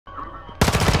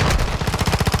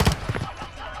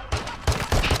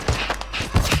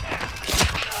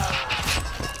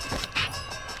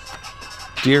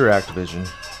Dear Activision,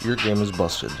 your game is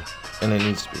busted, and it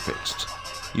needs to be fixed.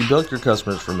 You bilk your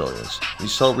customers for millions. You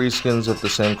sell reskins of the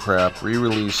same crap,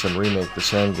 re-release and remake the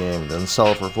same game, then sell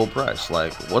it for full price.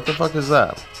 Like, what the fuck is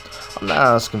that? I'm not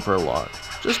asking for a lot.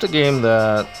 Just a game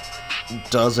that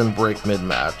doesn't break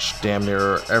mid-match, damn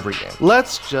near every game.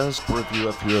 Let's just review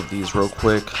a few of these real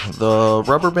quick. The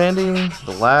rubber banding,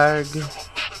 the lag,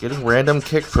 getting random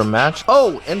kicked from match.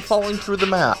 Oh, and falling through the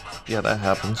map. Yeah, that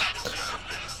happens.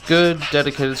 Good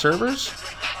dedicated servers?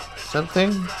 Is that a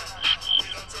thing?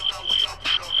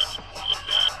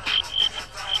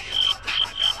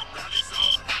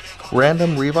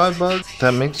 Random revive bug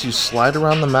that makes you slide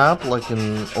around the map like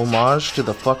an homage to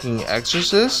the fucking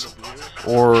Exorcist?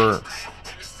 Or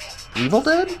Evil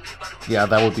Dead? Yeah,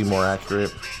 that would be more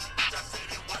accurate.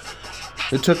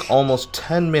 It took almost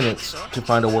 10 minutes to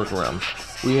find a workaround.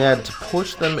 We had to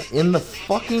push them in the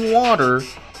fucking water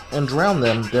and drown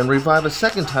them, then revive a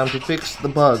second time to fix the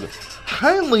bug.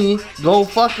 Kindly go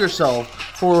fuck yourself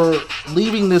for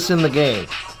leaving this in the game.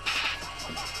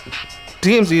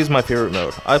 DMZ is my favorite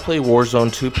mode. I play Warzone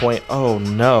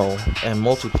 2.0 no, and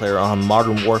multiplayer on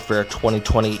Modern Warfare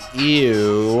 2020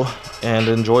 ew, and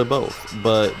enjoy both,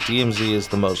 but DMZ is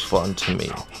the most fun to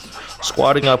me.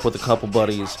 Squatting up with a couple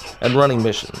buddies and running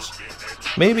missions.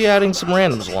 Maybe adding some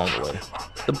randoms along the way.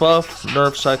 The buff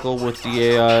nerf cycle with the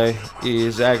AI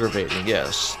is aggravating,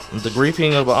 yes. The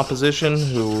griefing of opposition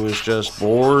who is just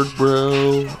bored,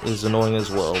 bro, is annoying as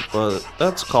well, but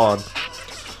that's COD.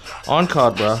 On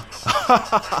COD, bro.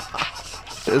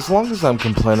 As long as I'm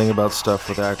complaining about stuff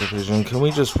with Activision, can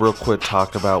we just real quick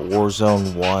talk about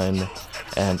Warzone 1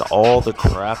 and all the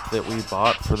crap that we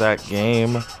bought for that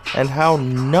game and how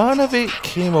none of it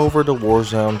came over to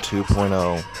Warzone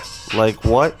 2.0? Like,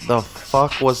 what the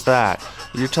fuck was that?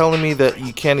 You're telling me that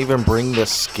you can't even bring the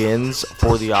skins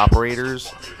for the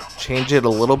operators? Change it a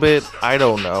little bit? I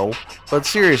don't know. But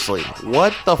seriously,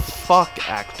 what the fuck,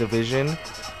 Activision?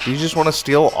 Do you just want to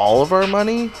steal all of our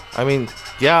money? I mean,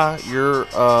 yeah, you're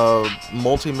a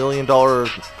multi-million-dollar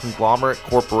conglomerate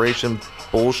corporation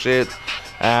bullshit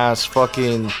ass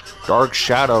fucking Dark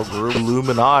Shadow group,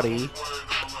 Illuminati,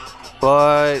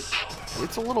 but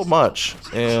it's a little much,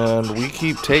 and we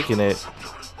keep taking it.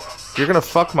 If you're gonna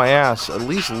fuck my ass, at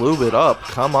least lube it up,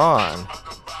 come on.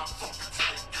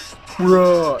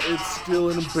 Bruh, it's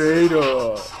still in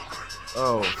beta.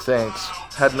 Oh, thanks.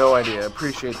 Had no idea.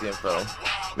 Appreciate the info.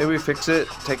 Maybe fix it,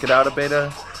 take it out of beta?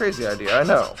 Crazy idea, I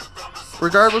know.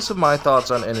 Regardless of my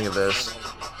thoughts on any of this,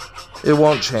 it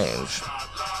won't change.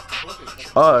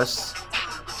 Us,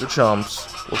 the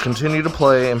chumps, will continue to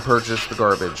play and purchase the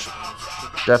garbage.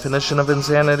 Definition of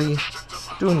insanity?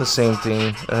 Doing the same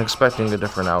thing and expecting a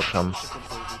different outcome.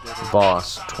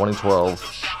 Boss, 2012.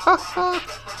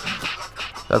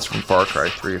 That's from Far Cry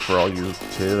 3 for all you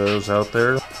kiddos out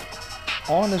there.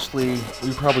 Honestly,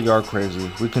 we probably are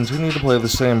crazy. We continue to play the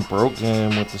same broke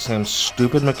game with the same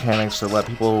stupid mechanics that let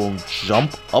people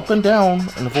jump up and down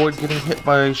and avoid getting hit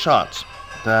by shots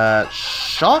that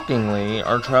shockingly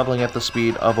are traveling at the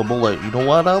speed of a bullet. You know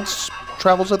what else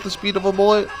travels at the speed of a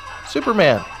bullet?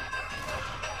 Superman.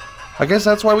 I guess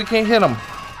that's why we can't hit him.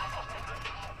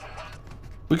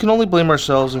 We can only blame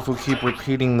ourselves if we keep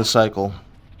repeating the cycle.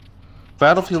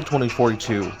 Battlefield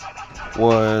 2042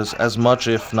 was as much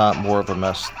if not more of a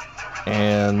mess,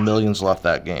 and millions left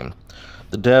that game.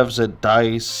 The devs at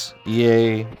DICE,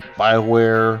 EA,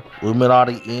 BioWare,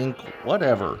 Illuminati Inc.,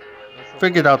 whatever,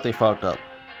 figured out they fucked up.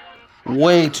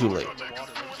 Way too late.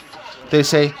 They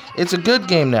say, it's a good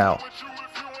game now.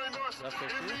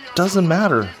 Doesn't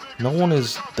matter. No one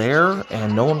is there,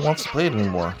 and no one wants to play it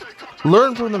anymore.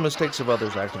 Learn from the mistakes of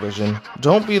others, Activision.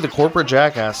 Don't be the corporate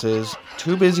jackasses,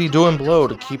 too busy doing blow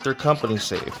to keep their company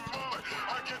safe.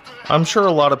 I'm sure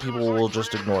a lot of people will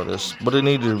just ignore this, but it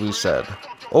needed to be said.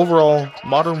 Overall,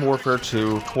 Modern Warfare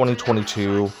 2,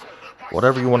 2022,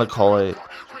 whatever you want to call it,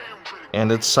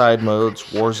 and its side modes,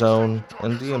 Warzone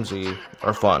and DMZ,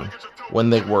 are fun when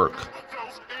they work.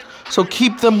 So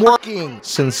keep them working!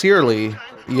 Sincerely,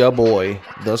 ya boy,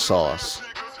 the sauce.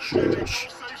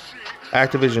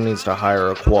 Activision needs to hire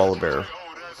a koala bear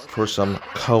for some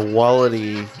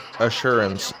quality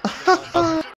assurance.